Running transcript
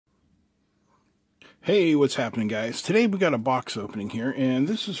Hey, what's happening, guys? Today we got a box opening here, and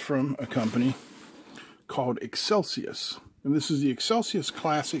this is from a company called Excelius. And this is the Excelius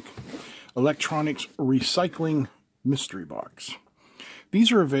Classic Electronics Recycling Mystery Box.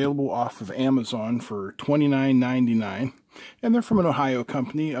 These are available off of Amazon for $29.99, and they're from an Ohio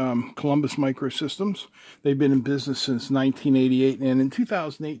company, Columbus Microsystems. They've been in business since 1988, and in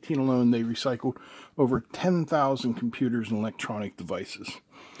 2018 alone, they recycled over 10,000 computers and electronic devices.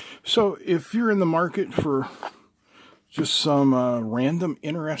 So if you're in the market for just some random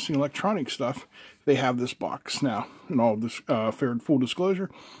interesting electronic stuff, they have this box. Now, in all this fair and full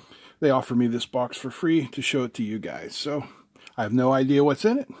disclosure, they offer me this box for free to show it to you guys. So I have no idea what's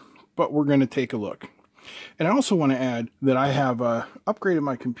in it, but we're going to take a look. And I also want to add that I have upgraded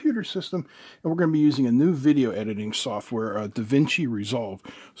my computer system, and we're going to be using a new video editing software, DaVinci Resolve.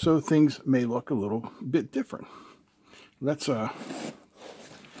 So things may look a little bit different. Let's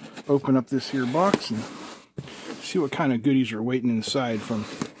open up this here box and see what kind of goodies are waiting inside from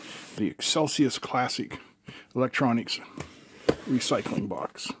the Excelius Classic Electronics Recycling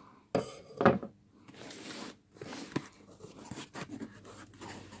Box.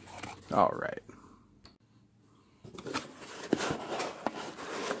 All right.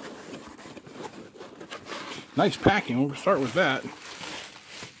 Nice packing. We'll start with that.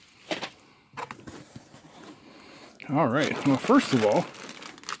 All right. Well, first of all,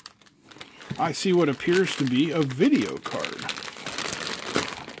 I see what appears to be a video card.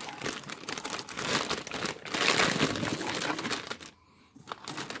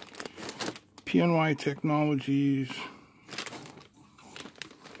 PNY Technologies.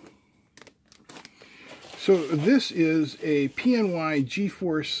 So this is a PNY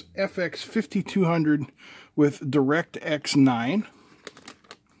GeForce FX 5200 with DirectX 9.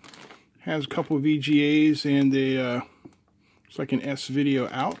 Has a couple of VGAs and a it's like an S-video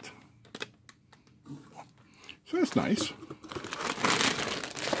out. So that's nice.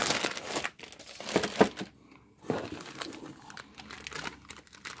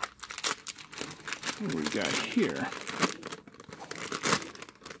 What do we got here?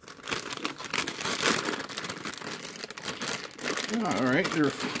 All right, there are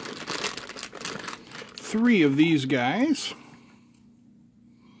 3 of these guys.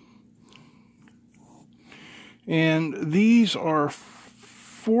 And these are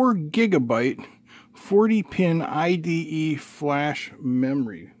 4 gigabyte 40-pin IDE flash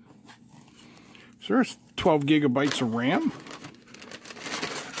memory. So there's 12 gigabytes of RAM.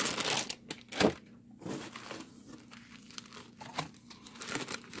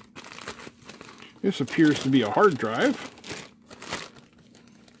 This appears to be a hard drive.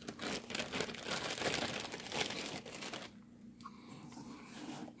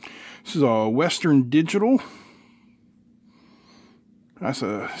 This is a Western Digital. That's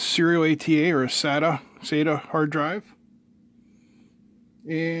a serial ATA or a SATA hard drive.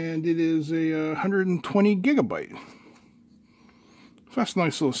 And it is a 120 gigabyte. So that's a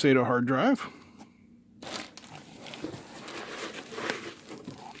nice little SATA hard drive.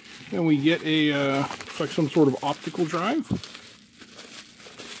 Then we get a, it's like some sort of optical drive.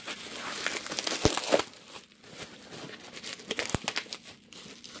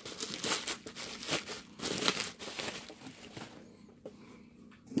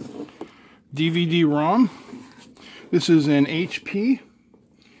 DVD-ROM. This is an HP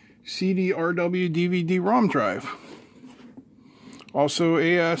CDRW DVD-ROM drive. Also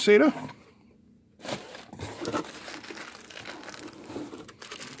a SATA.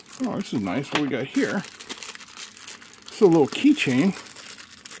 Oh, this is nice. What we got here? It's a little keychain.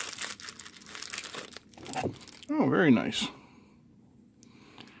 Oh, very nice.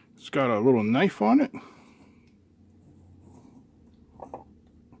 It's got a little knife on it.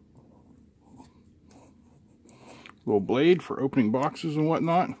 Little blade for opening boxes and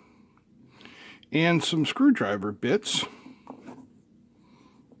whatnot, and some screwdriver bits.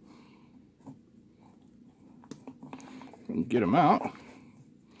 And get them out.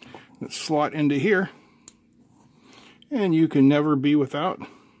 Let's slot into here, and you can never be without a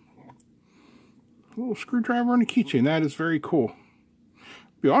little screwdriver and a keychain. That is very cool.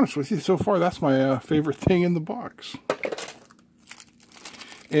 To be honest with you, so far that's my favorite thing in the box.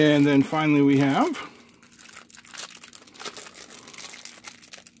 And then finally we have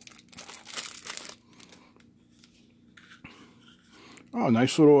a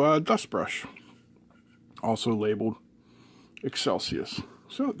nice little dust brush, also labeled Excelius.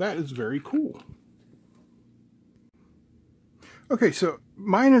 So that is very cool. Okay, so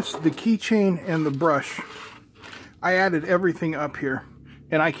minus the keychain and the brush, I added everything up here,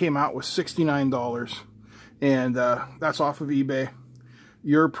 and I came out with $69. And that's off of eBay.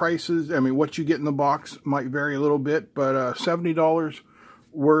 Your prices, I mean, what you get in the box might vary a little bit, but $70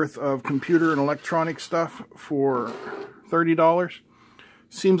 worth of computer and electronic stuff for $30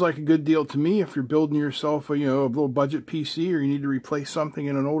 seems like a good deal to me. If you're building yourself a, a little budget PC, or you need to replace something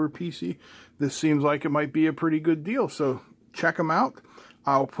in an older PC, this seems like it might be a pretty good deal. So check them out.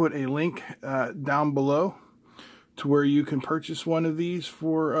 I'll put a link down below to where you can purchase one of these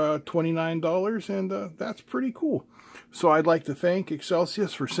for $29, and that's pretty cool. So I'd like to thank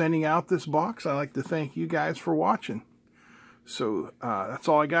Excelius for sending out this box. I'd like to thank you guys for watching. So that's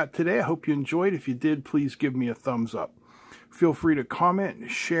all I got today. I hope you enjoyed. If you did, please give me a thumbs up. Feel free to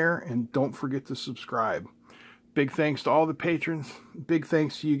comment, share, and don't forget to subscribe. Big thanks to all the patrons. Big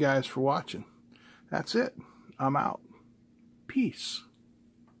thanks to you guys for watching. That's it. I'm out. Peace.